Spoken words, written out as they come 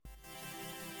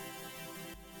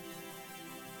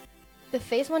The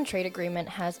Phase 1 trade agreement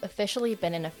has officially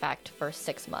been in effect for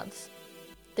 6 months.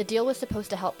 The deal was supposed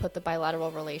to help put the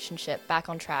bilateral relationship back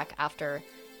on track after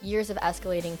years of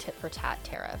escalating tit-for-tat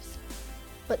tariffs.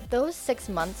 But those 6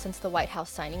 months since the White House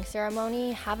signing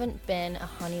ceremony haven't been a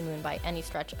honeymoon by any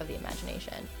stretch of the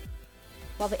imagination.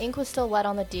 While the ink was still wet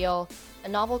on the deal, a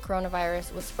novel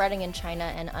coronavirus was spreading in China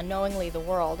and unknowingly the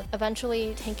world,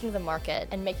 eventually tanking the market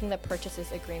and making the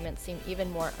purchases agreement seem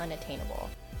even more unattainable.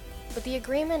 But the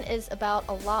agreement is about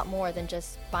a lot more than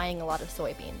just buying a lot of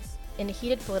soybeans. In a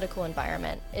heated political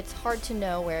environment, it's hard to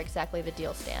know where exactly the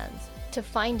deal stands. To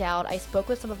find out, I spoke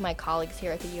with some of my colleagues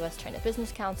here at the U.S.-China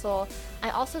Business Council. I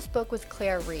also spoke with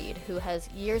Claire Reed, who has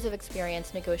years of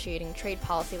experience negotiating trade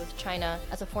policy with China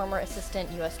as a former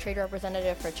assistant U.S. trade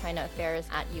representative for China Affairs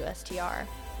at USTR.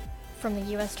 From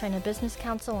the U.S.-China Business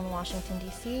Council in Washington,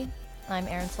 D.C., I'm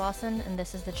Erin Slauson, and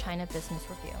this is the China Business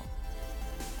Review.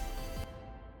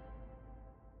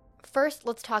 First,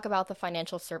 let's talk about the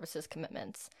financial services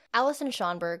commitments. Allison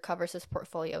Schonberg covers this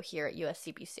portfolio here at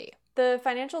USCBC. The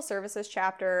financial services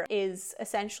chapter is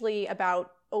essentially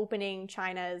about opening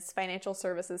China's financial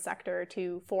services sector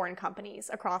to foreign companies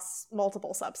across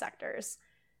multiple subsectors.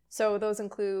 So those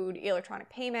include electronic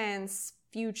payments,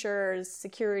 futures,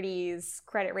 securities,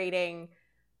 credit rating,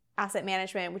 asset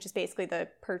management, which is basically the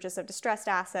purchase of distressed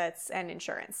assets, and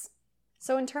insurance.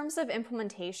 So in terms of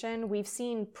implementation, we've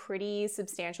seen pretty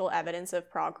substantial evidence of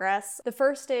progress. The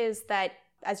first is that,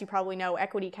 as you probably know,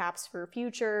 equity caps for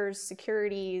futures,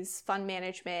 securities, fund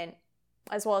management,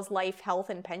 as well as life, health,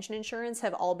 and pension insurance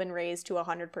have all been raised to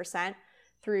 100%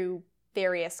 through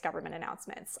various government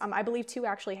announcements. I believe 2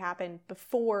 actually happened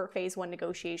before Phase 1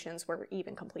 negotiations were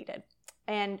even completed.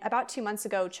 And about 2 months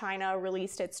ago, China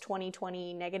released its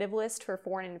 2020 negative list for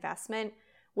foreign investment,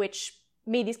 which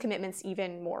made these commitments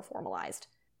even more formalized.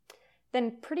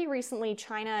 Then pretty recently,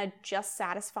 China just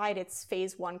satisfied its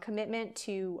Phase 1 commitment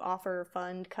to offer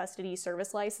fund custody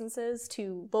service licenses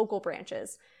to local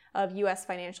branches of U.S.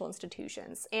 financial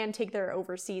institutions and take their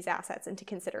overseas assets into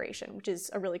consideration, which is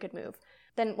a really good move.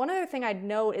 Then one other thing I'd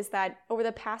note is that over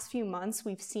the past few months,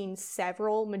 we've seen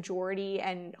several majority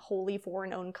and wholly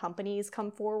foreign-owned companies come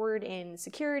forward in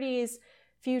securities,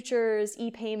 futures,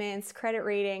 e-payments, credit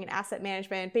rating, and asset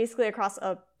management, basically across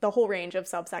the whole range of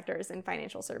subsectors in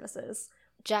financial services.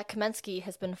 Jack Kamensky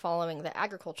has been following the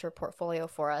agriculture portfolio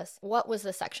for us. What was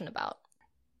this section about?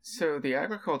 So the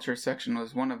agriculture section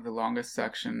was one of the longest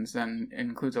sections and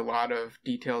includes a lot of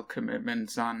detailed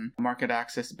commitments on market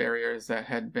access barriers that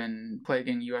had been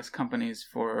plaguing U.S. companies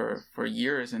for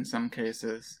years in some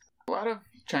cases. A lot of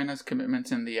China's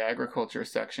commitments in the agriculture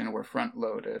section were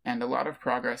front-loaded, and a lot of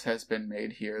progress has been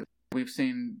made here. We've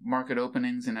seen market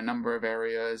openings in a number of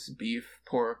areas: beef,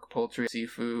 pork, poultry,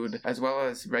 seafood, as well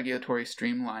as regulatory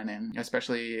streamlining,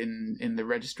 especially in the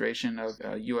registration of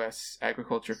U.S.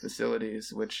 agriculture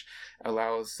facilities, which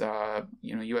allows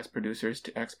U.S. producers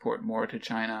to export more to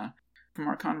China. From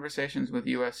our conversations with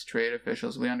U.S. trade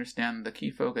officials, we understand the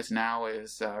key focus now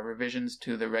is revisions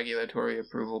to the regulatory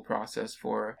approval process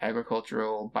for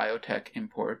agricultural biotech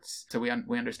imports. So we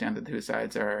understand that the 2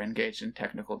 sides are engaged in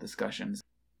technical discussions.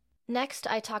 Next,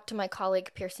 I talked to my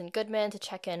colleague Pearson Goodman to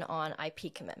check in on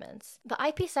IP commitments. The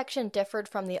IP section differed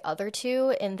from the other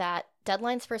 2 in that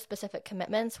deadlines for specific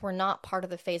commitments were not part of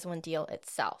the Phase 1 deal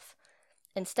itself.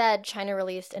 Instead, China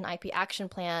released an IP action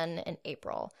plan in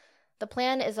April. The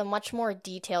plan is a much more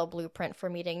detailed blueprint for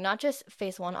meeting not just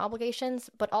Phase 1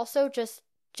 obligations, but also just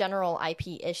general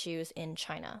IP issues in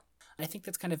China. I think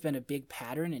that's kind of been a big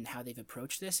pattern in how they've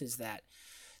approached this, is that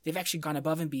they've actually gone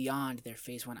above and beyond their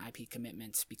Phase 1 IP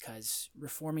commitments because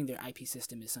reforming their IP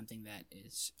system is something that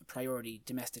is a priority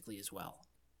domestically as well.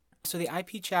 So the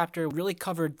IP chapter really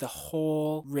covered the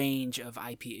whole range of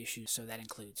IP issues. So that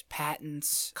includes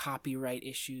patents, copyright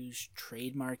issues,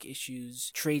 trademark issues,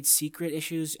 trade secret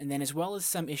issues, and then as well as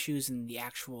some issues in the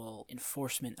actual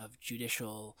enforcement of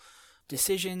judicial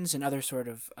decisions and other sort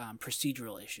of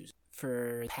procedural issues.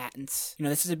 For patents,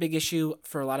 this is a big issue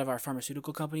for a lot of our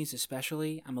pharmaceutical companies,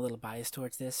 especially. I'm a little biased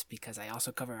towards this because I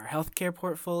also cover our healthcare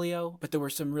portfolio, but there were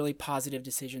some really positive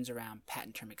decisions around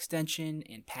patent term extension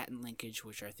and patent linkage,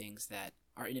 which are things that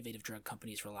our innovative drug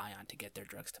companies rely on to get their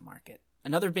drugs to market.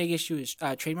 Another big issue is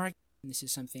trademark. This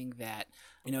is something that,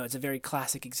 it's a very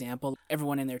classic example.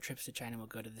 Everyone in their trips to China will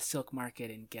go to the silk market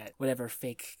and get whatever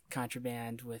fake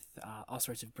contraband with all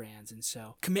sorts of brands. And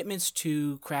so commitments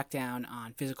to crack down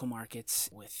on physical markets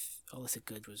with illicit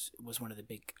goods was one of the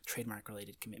big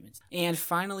trademark-related commitments. And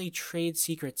finally, trade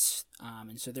secrets.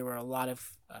 And so there were a lot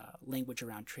of language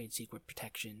around trade secret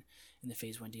protection in the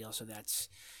Phase 1 deal. So that's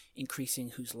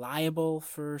increasing who's liable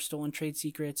for stolen trade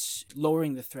secrets,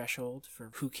 lowering the threshold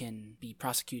for who can be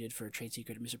prosecuted for trade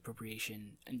secret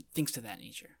misappropriation, and things to that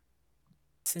nature.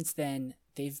 Since then,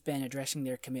 they've been addressing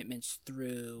their commitments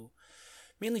through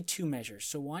mainly two measures.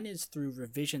 So one is through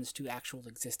revisions to actual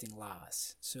existing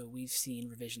laws. So we've seen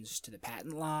revisions to the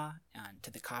patent law and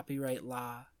to the copyright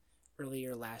law.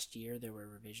 Earlier last year, there were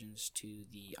revisions to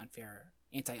the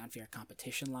anti-unfair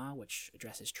competition law, which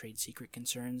addresses trade secret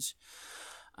concerns,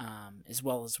 as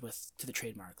well as to the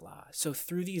trademark law. So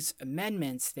through these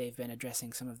amendments, they've been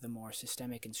addressing some of the more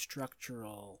systemic and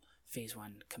structural Phase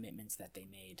 1 commitments that they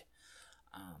made.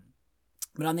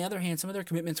 But on the other hand, some of their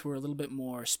commitments were a little bit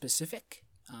more specific,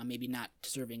 maybe not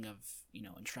deserving of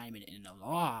enshrinement in a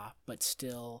law, but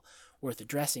still worth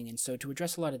addressing. And so to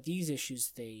address a lot of these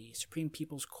issues, the Supreme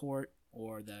People's Court,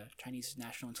 or the Chinese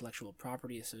National Intellectual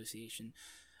Property Association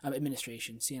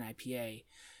Administration, CNIPA,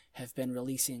 have been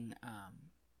releasing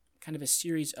kind of a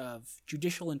series of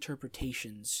judicial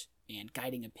interpretations and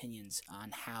guiding opinions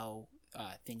on how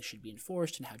things should be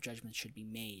enforced and how judgments should be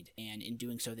made. And in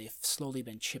doing so, they've slowly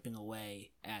been chipping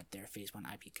away at their Phase 1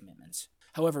 IP commitments.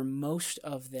 However, most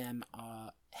of them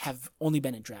have only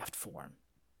been in draft form.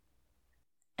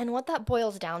 And what that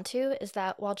boils down to is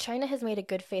that while China has made a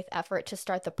good faith effort to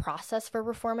start the process for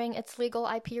reforming its legal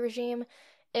IP regime,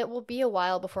 it will be a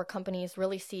while before companies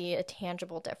really see a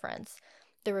tangible difference.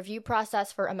 The review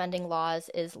process for amending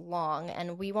laws is long,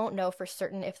 and we won't know for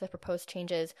certain if the proposed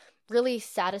changes really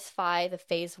satisfy the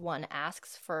Phase 1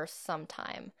 asks for some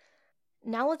time.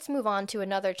 Now let's move on to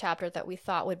another chapter that we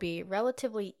thought would be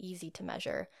relatively easy to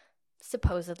measure.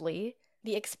 Supposedly,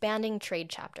 the expanding trade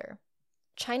chapter.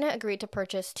 China agreed to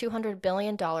purchase $200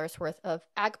 billion worth of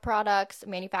ag products,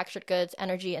 manufactured goods,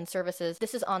 energy, and services.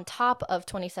 This is on top of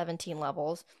 2017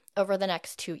 levels over the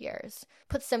next 2 years.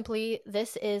 Put simply,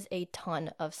 this is a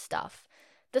ton of stuff.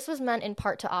 This was meant in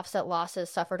part to offset losses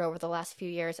suffered over the last few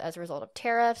years as a result of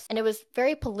tariffs, and it was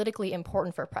very politically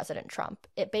important for President Trump.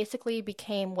 It basically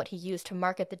became what he used to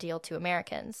market the deal to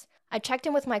Americans. I checked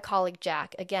in with my colleague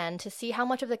Jack, again, to see how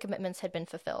much of the commitments had been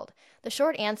fulfilled. The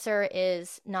short answer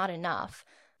is not enough.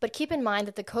 But keep in mind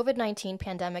that the COVID-19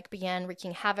 pandemic began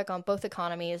wreaking havoc on both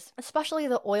economies, especially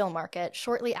the oil market,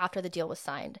 shortly after the deal was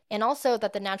signed. And also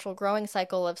that the natural growing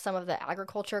cycle of some of the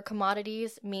agriculture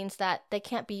commodities means that they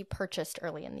can't be purchased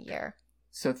early in the year.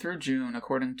 So through June,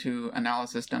 according to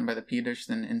analysis done by the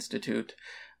Peterson Institute,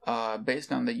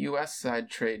 based on the U.S. side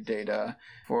trade data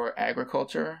for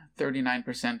agriculture,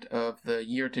 39% of the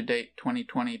year-to-date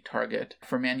 2020 target.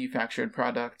 For manufactured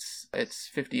products, it's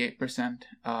 58%,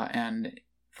 and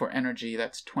for energy,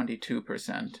 that's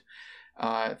 22%.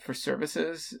 For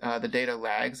services, the data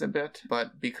lags a bit,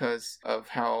 but because of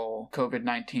how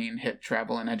COVID-19 hit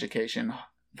travel and education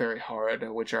very hard,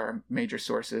 which are major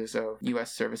sources of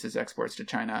U.S. services exports to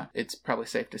China, it's probably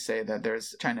safe to say that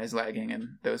China is lagging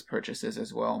in those purchases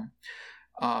as well.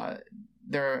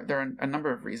 There are a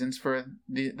number of reasons for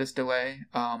this delay.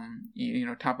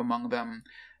 Top among them,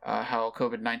 how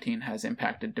COVID-19 has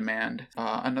impacted demand.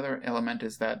 Another element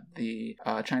is that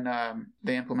China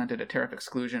implemented a tariff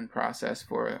exclusion process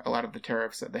for a lot of the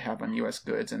tariffs that they have on U.S.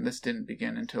 goods, and this didn't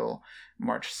begin until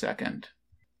March 2nd.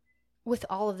 With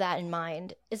all of that in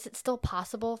mind, is it still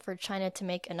possible for China to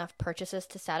make enough purchases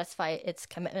to satisfy its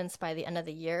commitments by the end of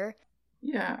the year?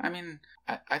 Yeah, I mean,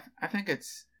 I think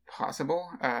it's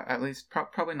possible, at least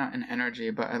probably not in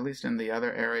energy, but at least in the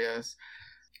other areas.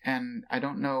 And I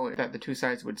don't know that the two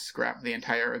sides would scrap the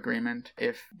entire agreement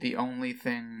if the only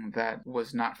thing that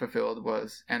was not fulfilled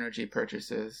was energy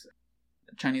purchases.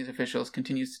 Chinese officials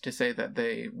continue to say that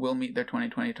they will meet their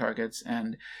 2020 targets,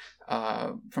 and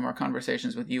from our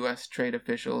conversations with U.S. trade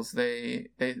officials, they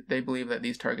believe that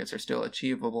these targets are still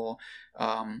achievable,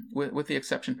 with the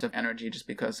exception of energy, just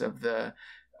because of the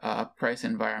price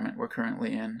environment we're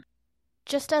currently in.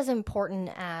 Just as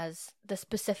important as the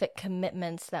specific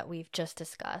commitments that we've just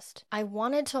discussed, I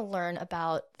wanted to learn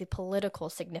about the political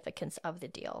significance of the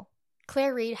deal.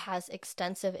 Claire Reed has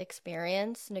extensive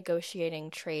experience negotiating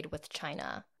trade with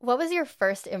China. What was your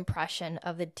first impression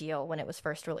of the deal when it was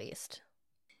first released?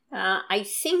 I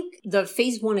think the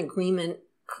Phase 1 agreement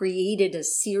created a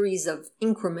series of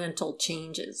incremental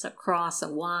changes across a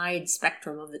wide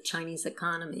spectrum of the Chinese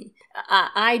economy.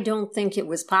 I don't think it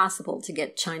was possible to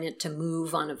get China to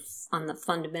move on the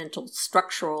fundamental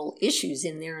structural issues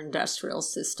in their industrial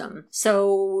system.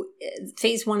 So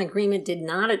Phase 1 agreement did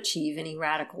not achieve any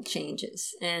radical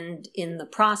changes. And in the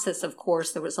process, of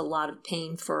course, there was a lot of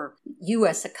pain for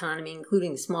U.S. economy,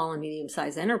 including small and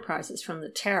medium-sized enterprises from the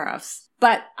tariffs.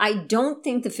 But I don't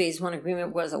think the Phase 1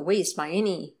 agreement was a waste by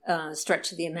any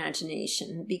stretch of the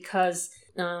imagination, because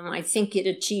I think it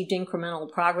achieved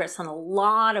incremental progress on a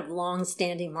lot of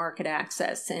long-standing market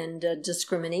access and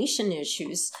discrimination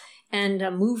issues, and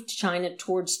moved China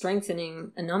towards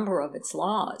strengthening a number of its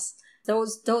laws.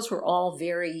 Those were all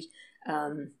very,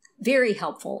 very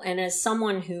helpful. And as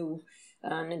someone who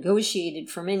negotiated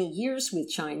for many years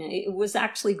with China, it was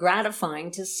actually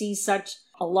gratifying to see such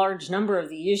a large number of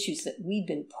the issues that we've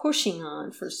been pushing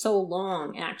on for so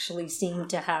long actually seem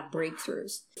to have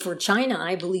breakthroughs. For China,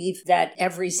 I believe that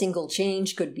every single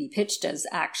change could be pitched as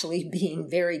actually being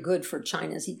very good for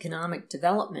China's economic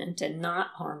development and not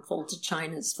harmful to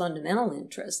China's fundamental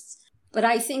interests. But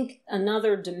I think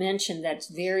another dimension that's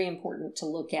very important to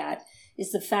look at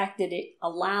is the fact that it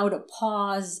allowed a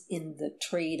pause in the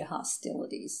trade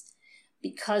hostilities,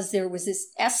 because there was this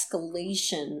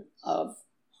escalation of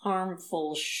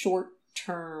harmful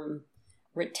short-term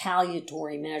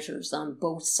retaliatory measures on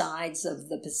both sides of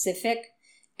the Pacific.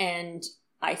 And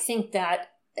I think that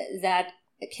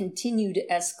continued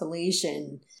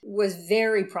escalation was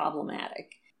very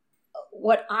problematic.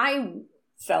 What I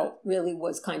felt really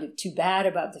was kind of too bad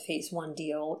about the Phase 1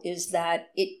 deal is that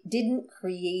it didn't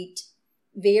create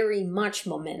very much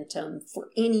momentum for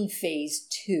any Phase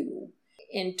 2.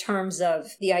 In terms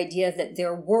of the idea that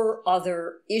there were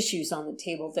other issues on the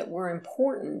table that were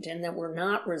important and that were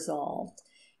not resolved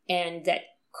and that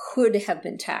could have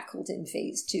been tackled in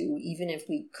Phase 2, even if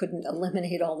we couldn't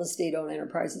eliminate all the state-owned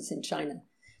enterprises in China.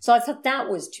 So I thought that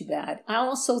was too bad. I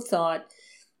also thought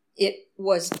it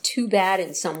was too bad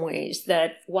in some ways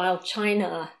that while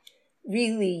China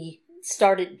really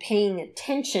started paying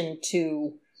attention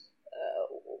to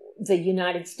the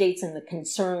United States and the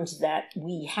concerns that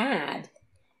we had,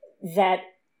 that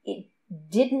it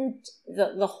didn't,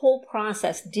 the whole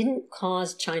process didn't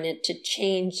cause China to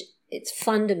change its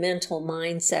fundamental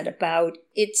mindset about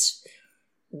its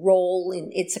role in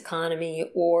its economy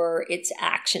or its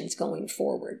actions going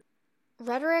forward.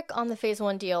 Rhetoric on the Phase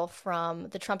 1 deal from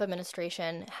the Trump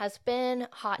administration has been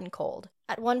hot and cold.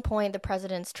 At one point, the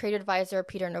president's trade advisor,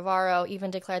 Peter Navarro, even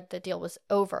declared the deal was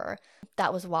over.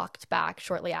 That was walked back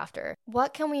shortly after.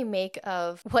 What can we make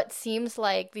of what seems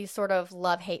like these sort of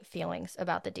love-hate feelings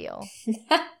about the deal?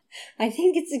 I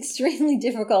think it's extremely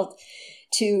difficult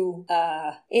to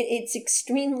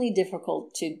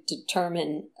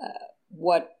determine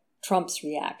what Trump's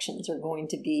reactions are going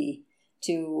to be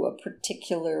to a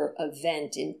particular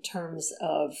event in terms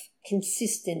of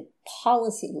consistent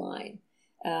policy line.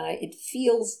 It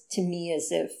feels to me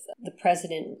as if the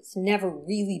president's never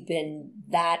really been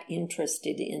that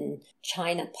interested in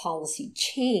China policy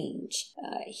change.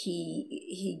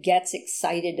 He gets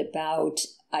excited about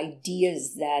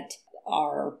ideas that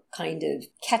are kind of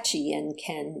catchy and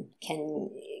can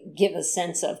give a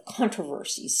sense of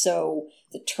controversy. So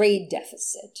the trade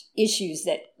deficit, issues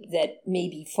that may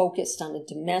be focused on a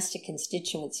domestic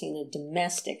constituency in a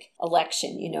domestic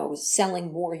election,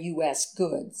 selling more U.S.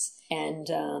 goods and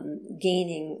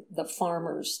gaining the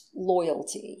farmers'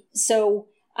 loyalty. So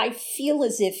I feel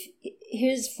as if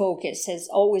his focus has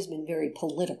always been very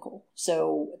political.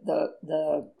 So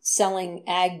the selling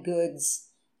ag goods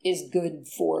is good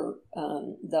for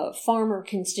the farmer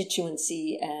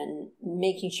constituency, and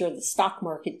making sure the stock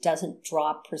market doesn't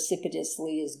drop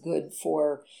precipitously is good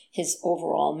for his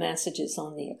overall messages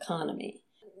on the economy.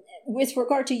 With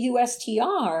regard to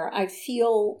USTR, I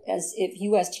feel as if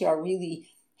USTR really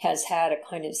has had a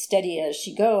kind of steady as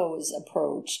she goes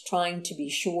approach, trying to be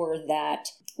sure that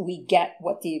we get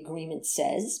what the agreement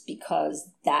says, because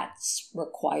that's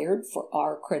required for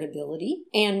our credibility.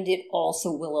 And it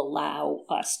also will allow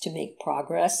us to make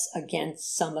progress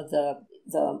against some of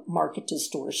the market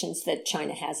distortions that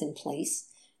China has in place,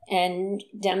 and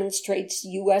demonstrates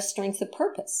U.S. strength of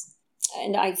purpose.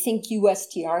 And I think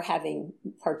USTR, having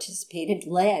participated,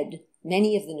 led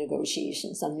many of the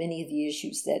negotiations on many of the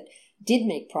issues that did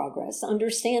make progress,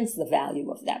 understands the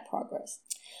value of that progress.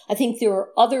 I think there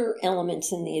are other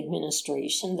elements in the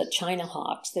administration, the China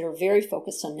hawks, that are very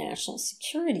focused on national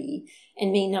security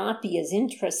and may not be as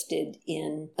interested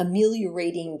in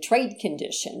ameliorating trade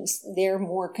conditions. They're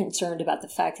more concerned about the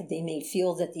fact that they may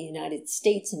feel that the United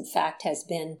States, in fact, has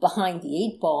been behind the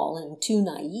eight ball and too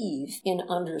naive in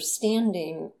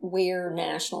understanding where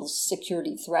national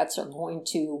security threats are going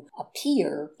to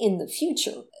appear in the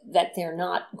future, that they're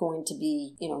not going to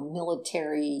be,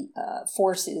 military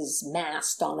forces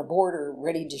massed on a border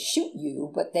ready to shoot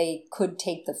you, but they could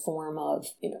take the form of,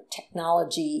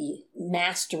 technology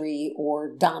mastery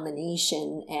or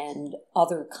domination and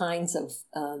other kinds of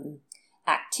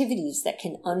activities that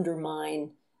can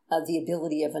undermine the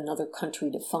ability of another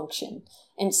country to function.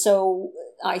 And so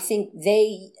I think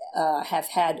they have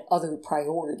had other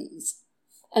priorities.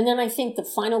 And then I think the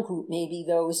final group may be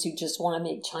those who just want to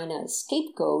make China a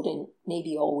scapegoat, and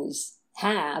maybe always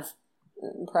have,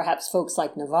 perhaps folks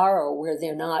like Navarro, where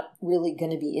they're not really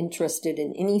going to be interested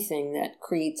in anything that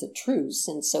creates a truce,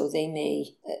 and so they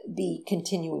may be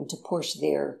continuing to push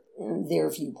their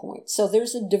viewpoint. So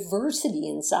there's a diversity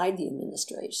inside the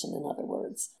administration, in other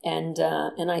words, and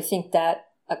I think that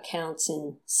accounts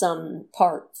in some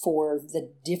part for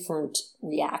the different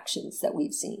reactions that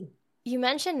we've seen. You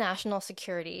mentioned national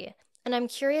security, and I'm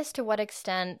curious to what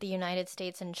extent the United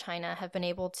States and China have been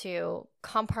able to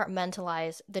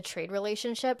compartmentalize the trade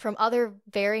relationship from other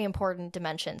very important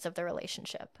dimensions of the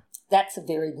relationship. That's a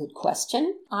very good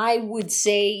question. I would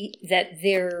say that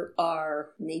there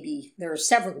are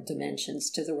several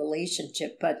dimensions to the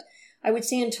relationship, but I would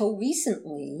say until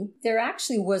recently, there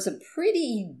actually was a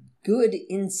pretty good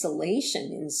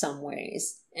insulation in some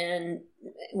ways. And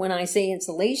when I say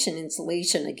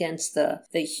insulation against the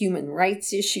human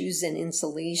rights issues and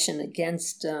insulation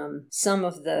against some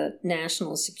of the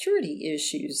national security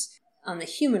issues. On the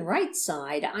human rights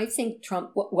side, I think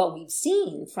Trump, well, we've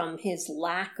seen from his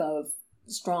lack of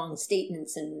strong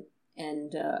statements and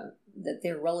that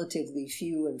they're relatively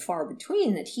few and far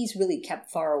between, that he's really kept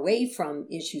far away from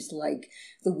issues like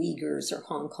the Uyghurs or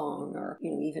Hong Kong or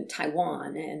even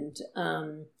Taiwan,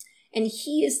 and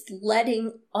he is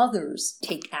letting others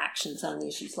take actions on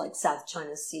issues like South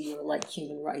China Sea or like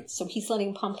human rights. So he's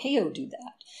letting Pompeo do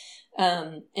that.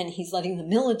 And he's letting the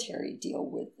military deal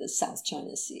with the South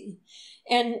China Sea.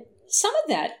 And some of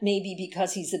that may be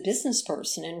because he's a business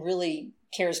person and really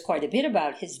cares quite a bit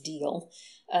about his deal,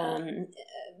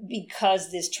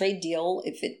 because this trade deal,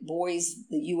 if it buoys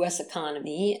the U.S.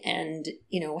 economy and,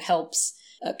 helps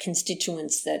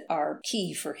constituents that are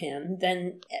key for him,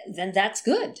 then that's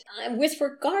good. With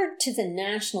regard to the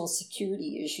national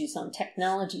security issues on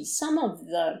technology,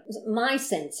 my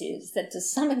sense is that to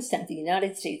some extent the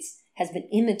United States has been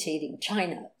imitating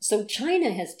China. So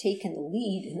China has taken the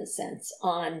lead, in a sense,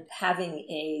 on having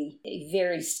a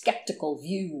very skeptical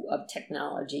view of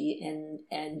technology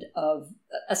and of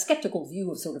a skeptical view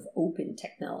of sort of open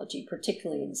technology,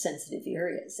 particularly in sensitive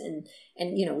areas. And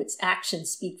its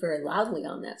actions speak very loudly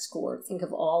on that score. Think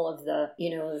of all of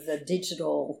the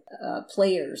digital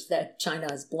players that China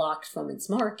has blocked from its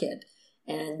market.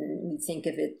 And we think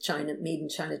of it Made in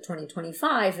China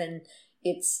 2025, and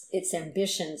its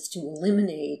ambitions to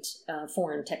eliminate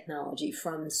foreign technology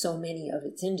from so many of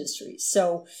its industries.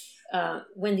 So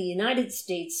when the United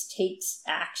States takes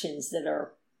actions that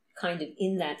are kind of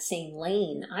in that same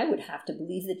lane, I would have to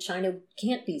believe that China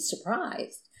can't be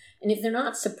surprised. And if they're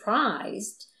not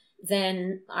surprised,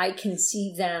 then I can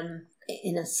see them,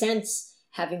 in a sense,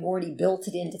 having already built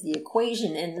it into the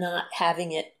equation and not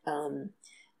having it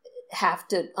have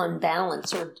to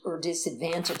unbalance or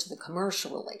disadvantage the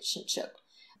commercial relationship.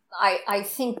 I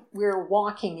think we're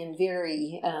walking in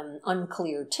very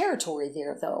unclear territory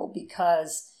there, though,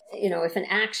 because, if an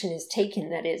action is taken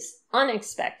that is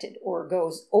unexpected or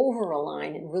goes over a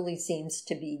line and really seems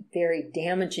to be very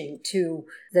damaging to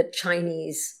the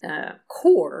Chinese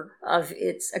core of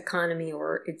its economy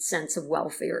or its sense of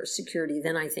welfare or security,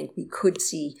 then I think we could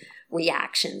see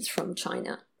reactions from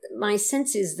China. My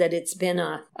sense is that it's been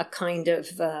a kind of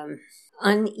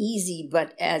uneasy,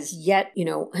 but as yet,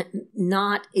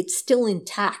 it's still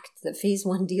intact. The Phase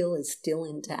 1 deal is still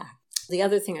intact. The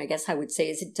other thing I guess I would say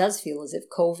is it does feel as if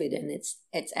COVID and its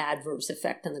adverse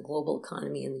effect on the global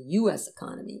economy and the U.S.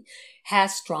 economy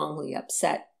has strongly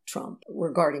upset Trump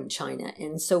regarding China.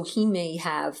 And so he may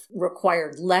have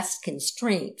required less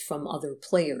constraint from other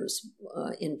players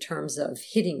in terms of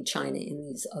hitting China in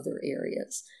these other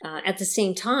areas. At the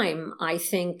same time, I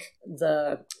think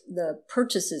the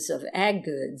purchases of ag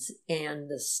goods and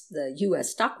the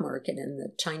U.S. stock market and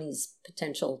the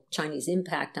potential Chinese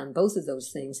impact on both of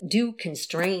those things do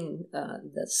constrain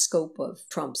the scope of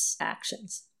Trump's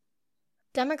actions.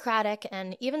 Democratic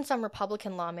and even some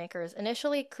Republican lawmakers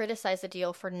initially criticized the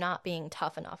deal for not being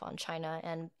tough enough on China,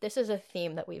 and this is a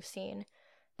theme that we've seen.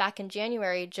 Back in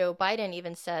January, Joe Biden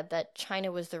even said that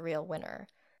China was the real winner.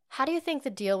 How do you think the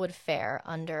deal would fare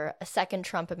under a second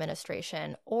Trump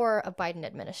administration or a Biden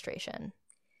administration?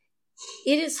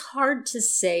 It is hard to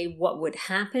say what would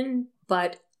happen,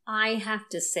 but I have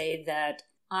to say that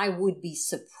I would be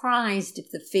surprised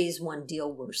if the Phase 1 deal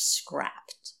were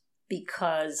scrapped,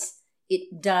 because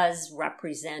it does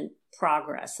represent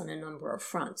progress on a number of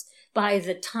fronts. By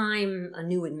the time a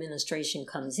new administration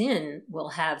comes in, we'll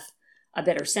have a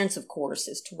better sense, of course,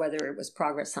 as to whether it was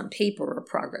progress on paper or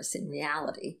progress in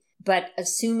reality. But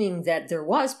assuming that there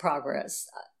was progress,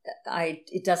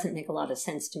 it doesn't make a lot of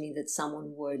sense to me that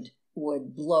someone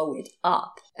would blow it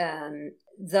up.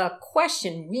 The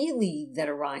question really that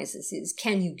arises is,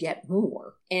 can you get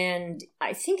more? And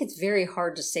I think it's very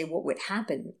hard to say what would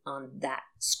happen on that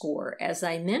score. As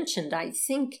I mentioned, I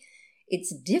think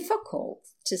it's difficult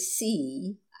to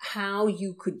see how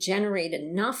you could generate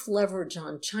enough leverage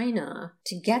on China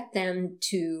to get them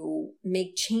to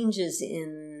make changes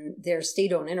in their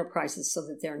state-owned enterprises so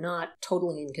that they're not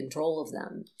totally in control of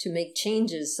them, to make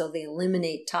changes so they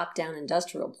eliminate top-down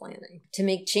industrial planning, to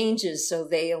make changes so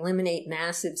they eliminate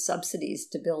massive subsidies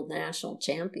to build national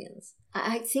champions.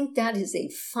 I think that is a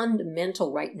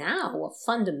fundamental, right now, a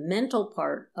fundamental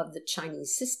part of the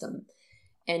Chinese system.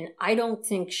 And I don't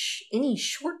think any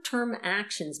short-term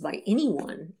actions by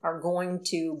anyone are going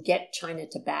to get China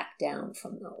to back down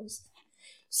from those.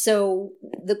 So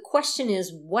the question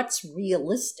is, what's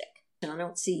realistic? I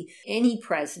don't see any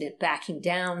president backing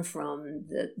down from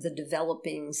the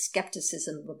developing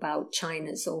skepticism about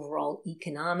China's overall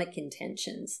economic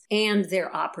intentions and their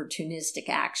opportunistic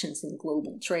actions in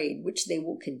global trade, which they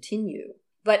will continue.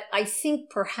 But I think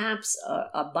perhaps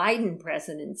a Biden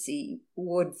presidency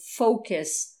would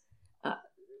focus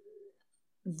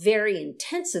very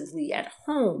intensively at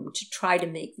home to try to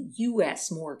make the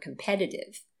U.S. more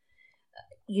competitive.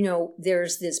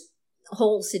 There's this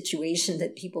whole situation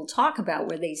that people talk about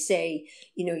where they say,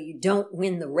 you don't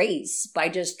win the race by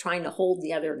just trying to hold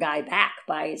the other guy back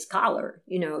by his collar.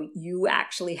 You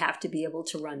actually have to be able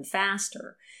to run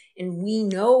faster. And we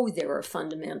know there are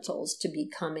fundamentals to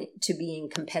being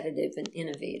competitive and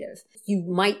innovative. You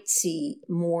might see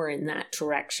more in that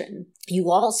direction. You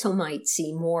also might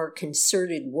see more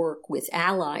concerted work with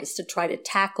allies to try to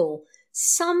tackle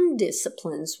some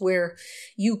disciplines where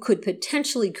you could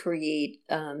potentially create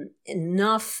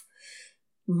enough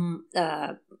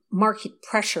market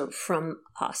pressure from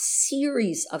a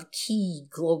series of key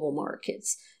global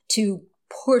markets to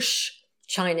push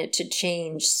China to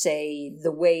change, say,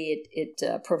 the way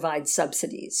it provides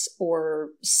subsidies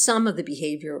or some of the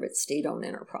behavior of its state-owned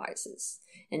enterprises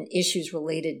and issues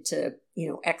related to,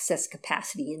 excess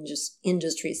capacity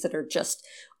industries that are just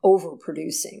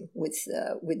overproducing with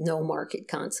no market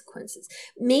consequences.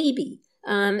 Maybe,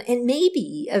 and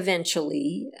maybe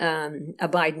eventually a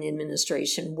Biden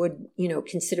administration would,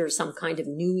 consider some kind of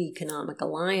new economic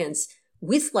alliance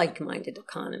with like-minded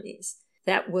economies.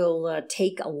 That will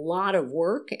take a lot of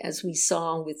work, as we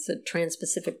saw with the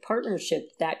Trans-Pacific Partnership.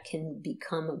 That can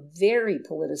become a very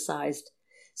politicized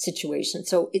situation.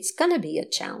 So it's going to be a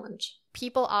challenge.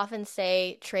 People often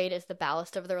say trade is the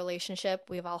ballast of the relationship.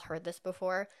 We've all heard this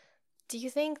before. Do you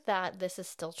think that this is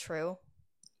still true?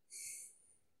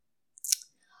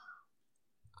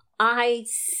 I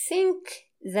think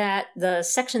that the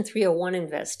Section 301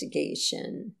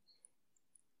 investigation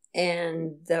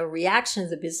and the reaction of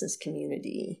the business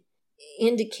community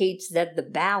indicates that the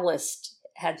ballast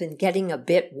had been getting a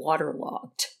bit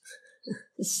waterlogged.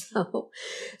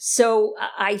 So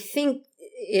I think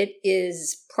it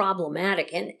is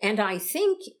problematic, and I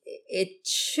think it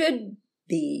should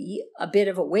be a bit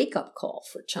of a wake-up call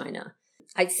for China.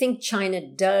 I think China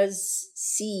does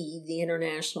see the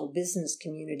international business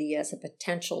community as a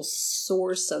potential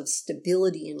source of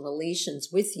stability in relations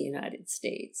with the United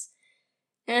States.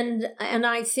 And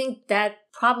I think that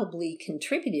probably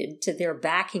contributed to their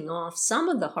backing off some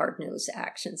of the hard-nosed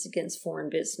actions against foreign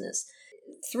business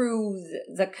through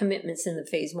the commitments in the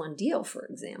Phase 1 deal, for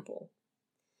example.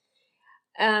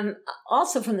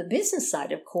 Also, from the business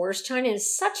side, of course, China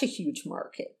is such a huge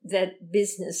market that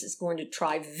business is going to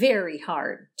try very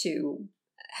hard to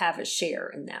have a share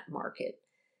in that market.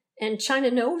 And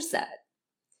China knows that.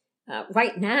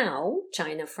 Right now,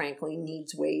 China, frankly,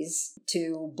 needs ways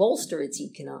to bolster its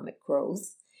economic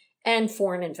growth, and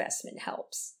foreign investment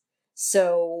helps.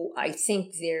 So I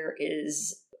think there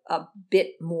is a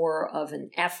bit more of an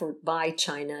effort by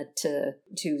China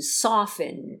to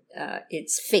soften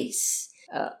its face.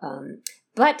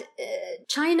 But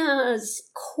China's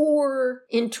core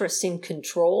interests in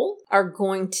control are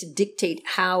going to dictate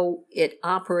how it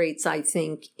operates, I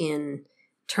think, in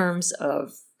terms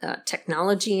of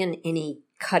technology and any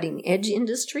cutting-edge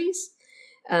industries.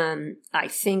 I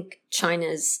think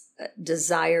China's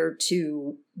desire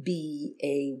to be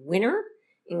a winner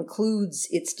includes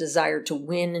its desire to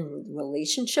win in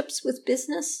relationships with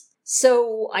business.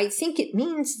 So I think it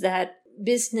means that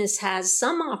business has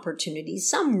some opportunity,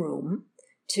 some room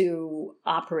to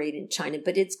operate in China,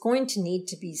 but it's going to need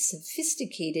to be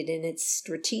sophisticated in its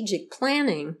strategic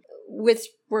planning with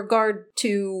regard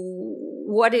to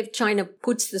what if China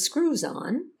puts the screws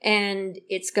on, and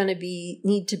it's going to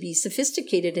need to be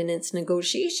sophisticated in its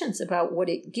negotiations about what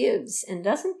it gives and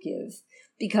doesn't give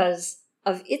because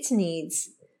of its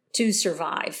needs to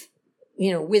survive,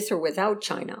 with or without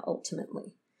China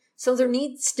ultimately. So there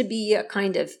needs to be a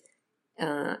kind of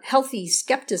healthy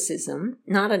skepticism,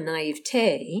 not a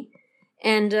naivete,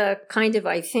 and a kind of,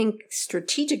 I think,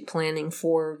 strategic planning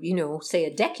for, say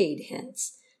a decade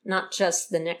hence, not just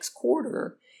the next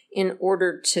quarter, in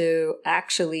order to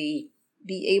actually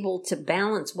be able to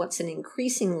balance what's an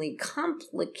increasingly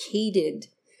complicated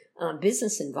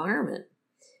business environment.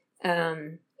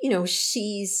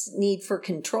 Xi's need for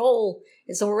control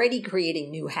is already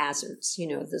creating new hazards,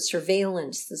 the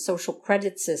surveillance, the social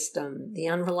credit system, the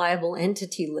unreliable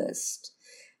entity list,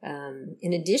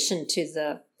 in addition to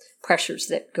the pressures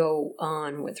that go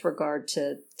on with regard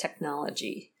to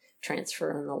technology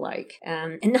transfer and the like.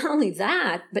 And not only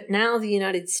that, but now the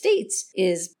United States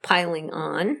is piling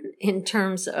on in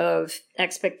terms of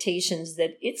expectations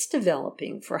that it's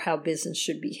developing for how business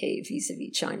should behave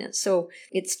vis-a-vis China. So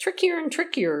it's trickier and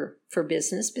trickier for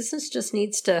business. Business just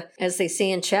needs to, as they say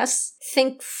in chess,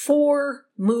 think 4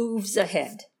 moves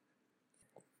ahead.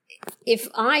 If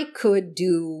I could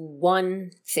do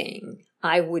one thing,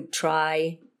 I would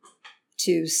try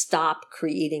to stop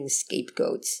creating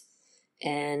scapegoats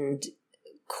and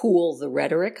cool the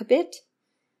rhetoric a bit.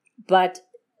 But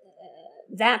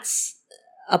that's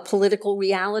a political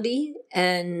reality,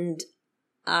 and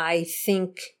I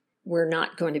think we're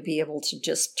not going to be able to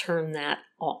just turn that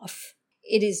off.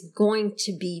 It is going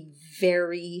to be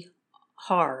very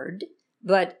hard,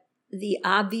 but the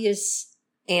obvious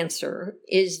answer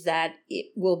is that it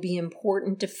will be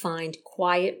important to find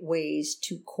quiet ways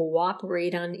to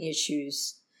cooperate on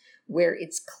issues where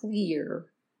it's clear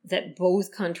that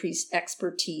both countries'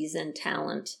 expertise and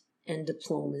talent and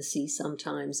diplomacy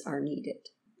sometimes are needed.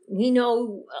 We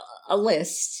know a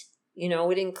list,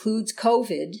 it includes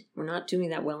COVID. We're not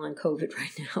doing that well on COVID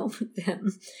right now with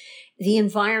them. The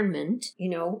environment,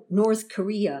 North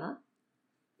Korea,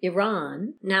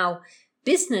 Iran. Now,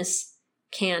 business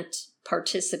can't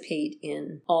participate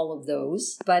in all of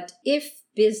those, but if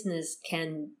business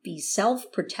can be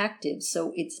self-protective,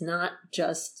 so it's not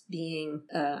just being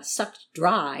sucked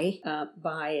dry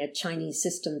by a Chinese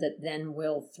system that then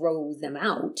will throw them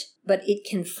out, but it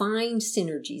can find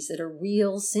synergies that are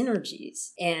real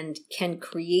synergies and can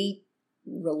create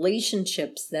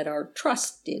relationships that are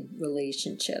trusted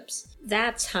relationships.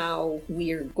 That's how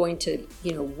we are going to,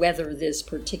 weather this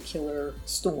particular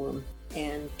storm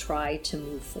and try to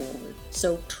move forward.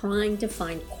 So trying to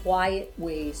find quiet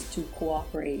ways to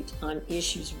cooperate on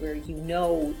issues where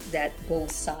that both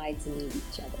sides need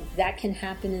each other. That can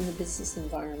happen in the business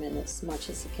environment as much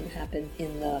as it can happen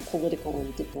in the political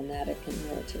and diplomatic and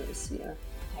military sphere,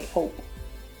 I hope.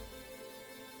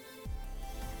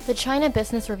 The China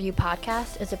Business Review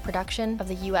podcast is a production of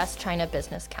the U.S.-China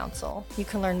Business Council. You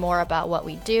can learn more about what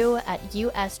we do at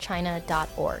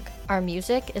uschina.org. Our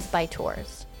music is by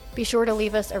Tours. Be sure to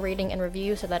leave us a rating and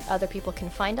review so that other people can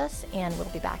find us, and we'll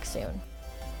be back soon.